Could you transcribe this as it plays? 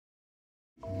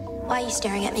Why are you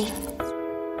staring at me?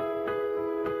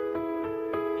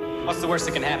 What's the worst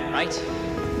that can happen, right?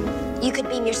 You could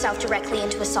beam yourself directly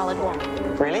into a solid wall.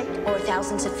 Really? Or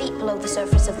thousands of feet below the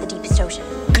surface of the deepest ocean.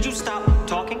 Could you stop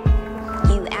talking?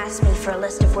 You asked me for a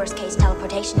list of worst-case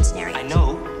teleportation scenarios. I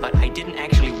know, but I didn't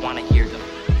actually want to hear them.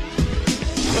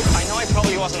 Look, I know I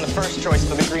probably wasn't the first choice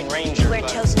for the Green Ranger, You weren't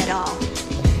chosen at all.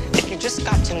 if you just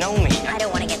got to know me... I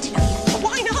don't want to get to know you. But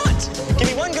why not? Give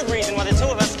me one good reason why the two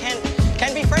of us can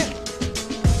be friends.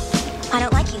 I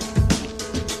don't like you.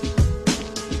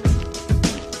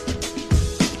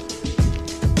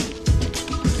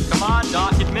 Come on,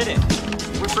 Doc, admit it.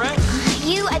 We're friends.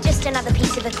 You are just another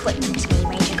piece of equipment to me,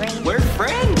 Ranger Green. We're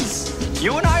friends.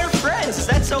 You and I are friends. Is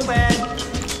that so bad?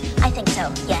 I think so,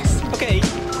 yes. Okay,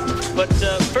 but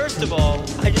first of all,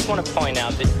 I just want to point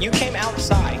out that you came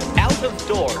outside, out of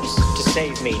doors, to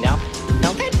save me. Now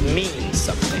that means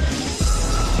something.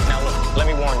 Now look, let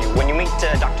me warn you, when you meet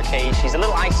Dr. Cage, she's a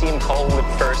little icy and cold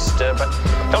at first, but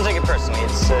don't take it personally.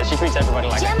 She treats everybody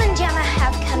like Jem and Gemma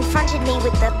have confronted me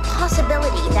with the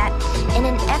possibility that, in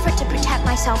an effort to protect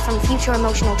myself from future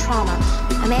emotional trauma,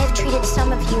 I may have treated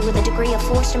some of you with a degree of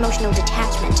forced emotional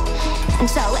detachment. And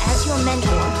so, as your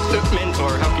mentor...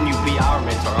 Mentor? How can you be our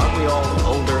mentor? Aren't we all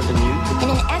older than you? In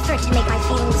an effort to make my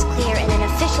feelings clear in an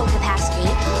official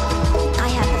capacity, I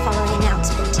have the following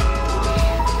announcement.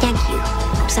 Thank you,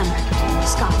 Summer,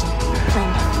 Scott,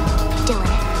 Flynn, Dylan.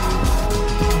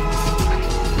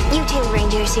 You too,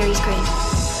 Ranger Series Green.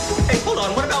 Hey, hold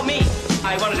on, what about me?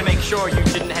 I wanted to make sure you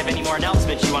didn't have any more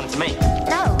announcements you wanted to make.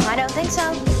 No, I don't think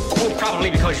so. Well, probably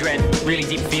because you had really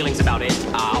deep feelings about it,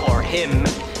 or him,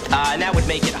 and that would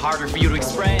make it harder for you to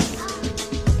express.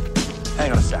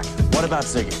 Hang on a sec. What about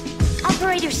Ziggy?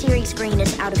 Operator Series Green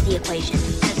is out of the equation,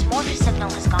 and his mortar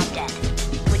signal has gone dead.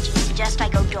 Would you suggest I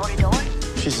go door to door?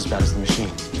 She's as bad as the machine.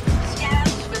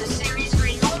 Scans for the Series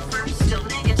Green offer still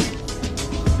negative.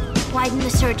 Widen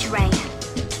the search ray.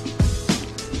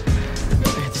 I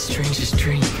had the strangest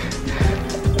dream.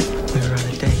 We were on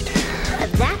a date.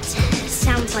 That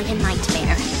sounds like a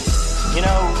nightmare. You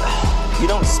know, you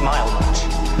don't smile much,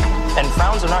 and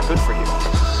frowns are not good for you.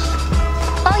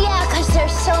 Oh yeah, because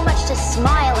there's so much to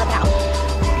smile about.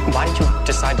 Why did you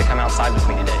decide to come outside with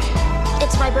me today?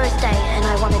 It's my birthday, and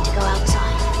I wanted to go outside.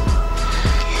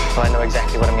 Well, I know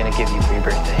exactly what I'm going to give you for your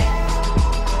birthday.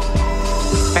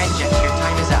 Benjet, your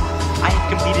time is up. I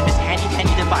have completed this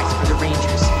handy-dandy device for the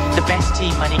Rangers. The best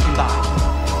team money can buy.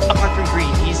 Apart from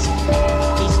Green, he's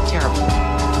terrible.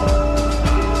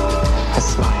 A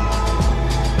smile.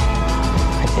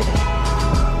 I did it.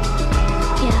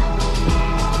 Yeah.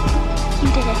 You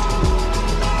did it.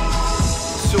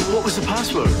 So what was the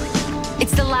password?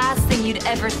 It's the last thing you'd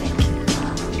ever think.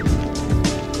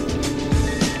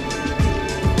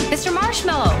 Mr.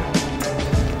 Marshmallow.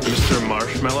 Mr.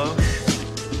 Marshmallow?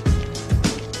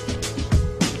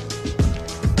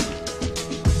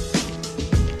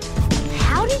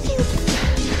 How did you...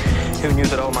 Who knew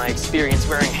that all my experience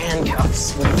wearing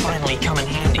handcuffs would finally come in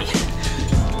handy?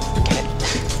 Get it?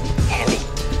 Handy.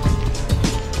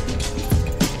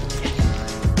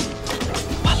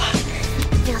 Voila.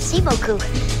 Merci beaucoup.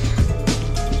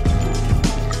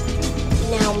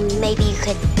 Now, maybe you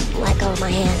could let go of my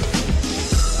hand.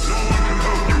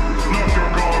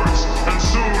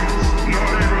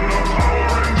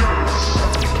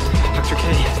 Dr. K.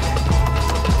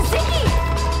 Ziggy!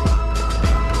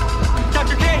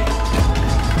 Dr. K!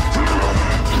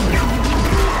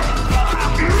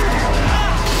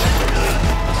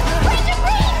 Ranger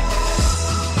Green!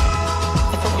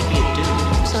 I thought we'd be a dude.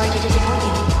 Sorry to disappoint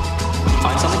you.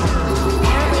 Find something?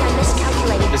 Apparently I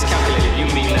miscalculated. Miscalculated? You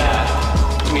mean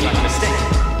like a mistake?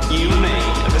 You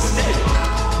made a mistake.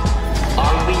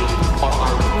 Are we or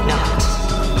are we not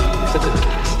the good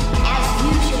guys? As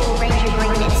usual, Ranger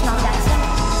Green, it's not that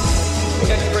simple. I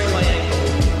think I sprained my ankle.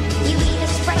 You either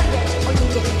sprained it or you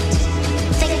didn't.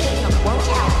 Thinking won't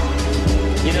help.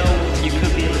 You know, you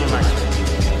could be a little nicer.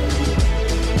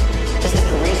 Is that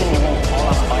the reason you won't call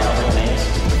us by our real names?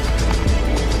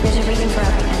 There's a reason for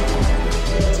everything.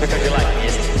 It's because you like me,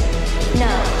 isn't it?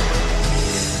 No.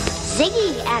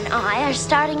 Ziggy and I are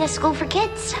starting a school for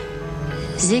kids.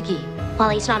 Ziggy. Well,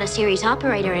 he's not a series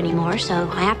operator anymore, so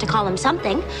I have to call him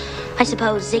something. I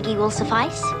suppose Ziggy will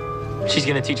suffice. She's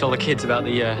gonna teach all the kids about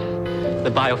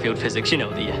the biofield physics, you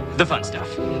know, the fun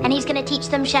stuff. And he's gonna teach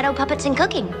them shadow puppets and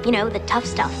cooking. You know, the tough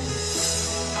stuff.